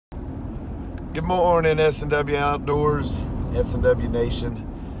Good morning, S&W Outdoors, S&W Nation.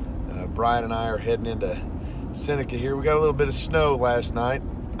 Brian and I are heading into Seneca here. We got a little bit of snow last night,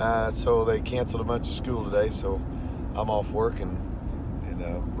 so they canceled a bunch of school today. So I'm off work, and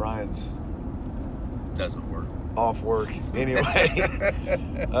Brian's doesn't work. Off work anyway.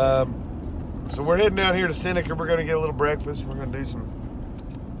 So we're heading down here to Seneca. We're gonna get a little breakfast. We're gonna do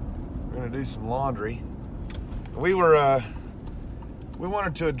some laundry. We wanted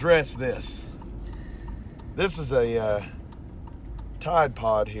to address this. This is a Tide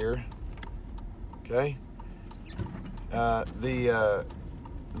Pod here. Okay. The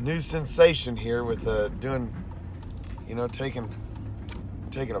new sensation here with doing, taking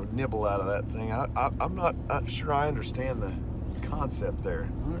a nibble out of that thing. I'm not sure I understand the concept there.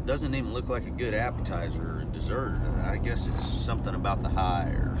 Well, it doesn't even look like a good appetizer or dessert. I guess it's something about the high,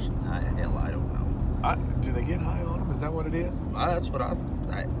 or hell, I don't know. Do they get high on them? Is that what it is? That's what I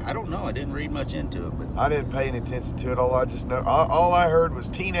don't know. I didn't read much into it, but I didn't pay any attention to it. All I heard was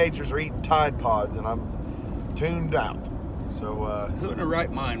teenagers are eating Tide Pods, and I'm tuned out. So who in their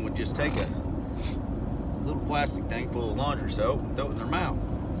right mind would just take a little plastic thing full of laundry soap and throw it in their mouth?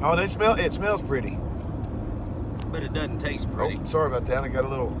 Oh, it smells pretty. But it doesn't taste pretty. Oh, sorry about that. I got a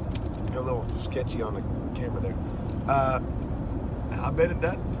little sketchy on the camera there. I bet it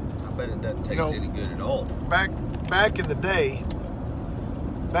doesn't. I bet it doesn't taste any good at all. Back in the day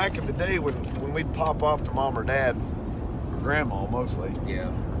when we'd pop off to mom or dad or grandma mostly. Yeah,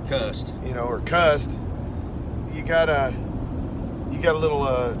 cussed. Or cussed. You got a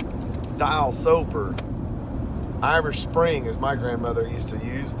little dial soap or Irish Spring, as my grandmother used to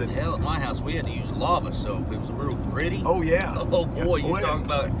use. Hell, at my house we had to use lava soap. It was real gritty. Oh yeah. Oh boy, you talking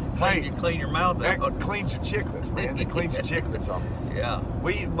about clean your mouth out. That cleans your chiclets, man. It cleans your chiclets off. Yeah.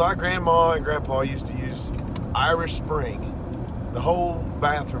 My grandma and grandpa used to use Irish Spring. The whole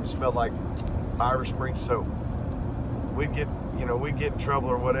bathroom smelled like Irish Spring soap. We'd get in trouble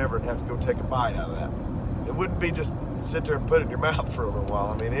or whatever and have to go take a bite out of that. It wouldn't be just sit there and put it in your mouth for a little while.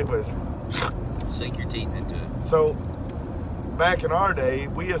 I mean, it was sink your teeth into it. So back in our day,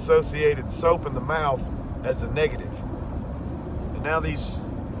 we associated soap in the mouth as a negative. And now these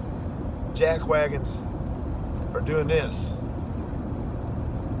jackwagons are doing this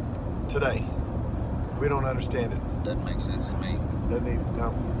today. We don't understand it. Doesn't make sense to me. Doesn't even,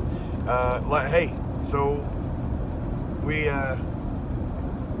 no. Hey, so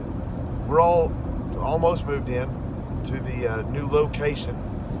we're all almost moved in to the new location,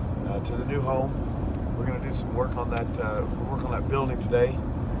 to the new home. We're gonna do some work on that. Work on that building today.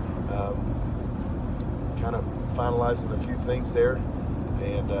 Kind of finalizing a few things there,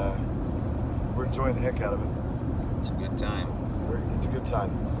 and we're enjoying the heck out of it. It's a good time. It's a good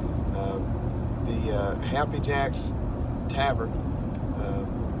time. The Happy Jack's Tavern,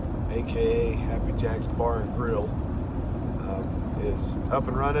 aka Happy Jack's Bar and Grill, is up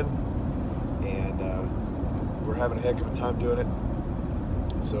and running, and we're having a heck of a time doing it.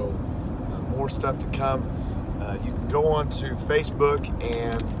 So more stuff to come. You can go on to Facebook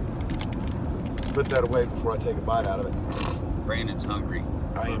and put that away before I take a bite out of it. Brandon's hungry.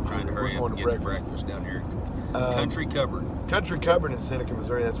 I am trying to hurry up and get to breakfast down here. Country Cupboard. Country Cupboard in Seneca,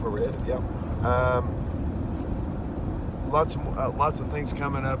 Missouri. That's where we're headed. Yep. Lots of things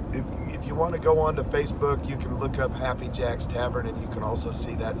coming up. If you want to go on to Facebook, you can look up Happy Jack's Tavern, and you can also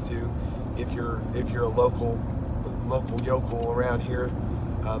see that too. If you're a local yokel around here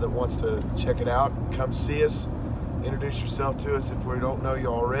that wants to check it out, come see us. Introduce yourself to us if we don't know you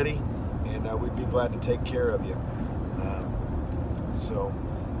already, and we'd be glad to take care of you.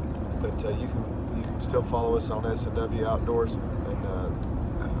 But you can still follow us on S&W Outdoors, and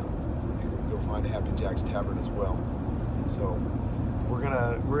you can go find Happy Jack's Tavern as well. So we're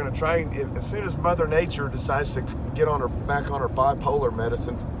gonna try, as soon as Mother Nature decides to get back on her bipolar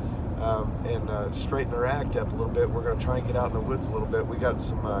medicine and straighten her act up a little bit, we're gonna try and get out in the woods a little bit. We got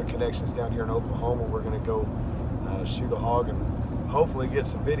some connections down here in Oklahoma. We're gonna go shoot a hog and hopefully get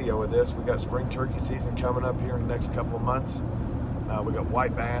some video of this. We got spring turkey season coming up here in the next couple of months. We got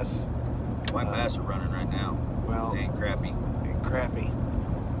white bass. White bass are running right now. Well, they ain't crappy.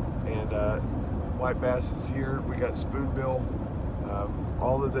 And white bass is here. We got spoonbill.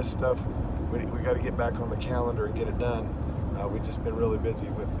 All of this stuff, we got to get back on the calendar and get it done. We've just been really busy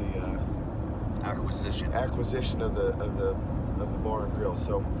with the acquisition of the bar and grill.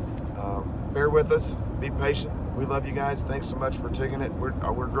 So bear with us. Be patient. We love you guys. Thanks so much for taking it.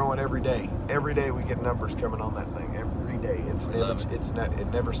 We're growing every day. Every day we get numbers coming on that thing. Every day. It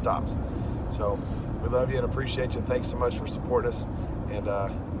never stops. So we love you and appreciate you. Thanks so much for supporting us, and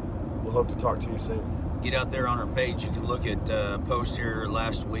we'll hope to talk to you soon. get out there on our page. You can look at post here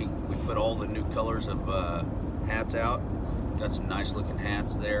last week. We put all the new colors of hats out. Got some nice looking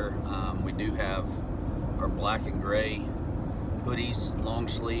hats there. We do have our black and gray hoodies, long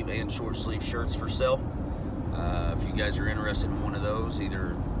sleeve and short sleeve shirts for sale. If you guys are interested in one of those,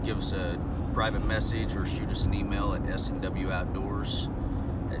 either give us a private message or shoot us an email at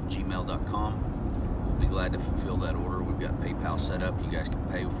SNWOutdoors@gmail.com. We'll be glad to fulfill that order. We've got PayPal set up. You guys can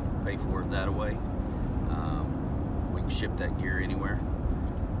pay for it that way. We can ship that gear anywhere.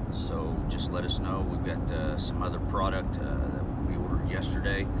 So just let us know. We've got some other product that we ordered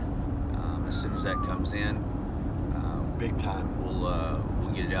yesterday. As soon as that comes in, big time,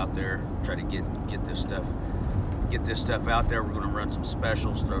 we'll get it out there. Try to get this stuff out there. We're going to run some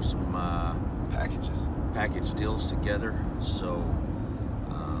specials, throw some package deals together. So,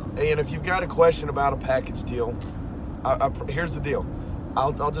 and if you've got a question about a package deal, here's the deal.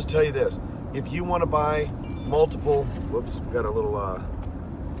 I'll just tell you this: if you want to buy multiple, whoops, we got a little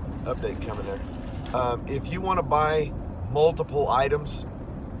update coming there. If you want to buy multiple items,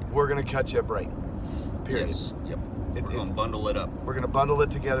 we're going to cut you a break. Period. Yes. Yep. We're going to bundle it up. We're going to bundle it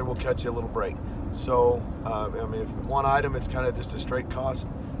together. We'll cut you a little break. So, I mean, if one item, it's kind of just a straight cost.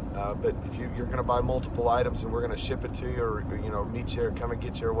 But if you're going to buy multiple items and we're going to ship it to you, or meet you, or come and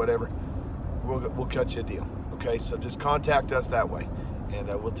get you, or whatever, we'll cut you a deal. Okay, so just contact us that way, and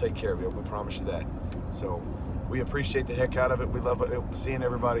we'll take care of you. We promise you that. So we appreciate the heck out of it. We love seeing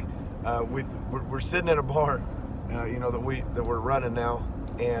everybody. We're sitting in a bar, that we're running now,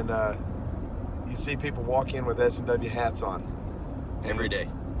 and you see people walk in with S&W hats on every day.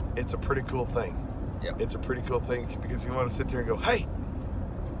 It's a pretty cool thing. Yep. It's a pretty cool thing because you want to sit there and go, hey,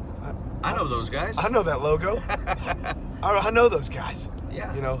 I know those guys. I know that logo. I know those guys.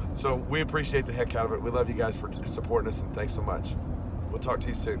 Yeah. So we appreciate the heck out of it. We love you guys for supporting us, and thanks so much. We'll talk to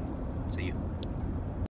you soon. See you.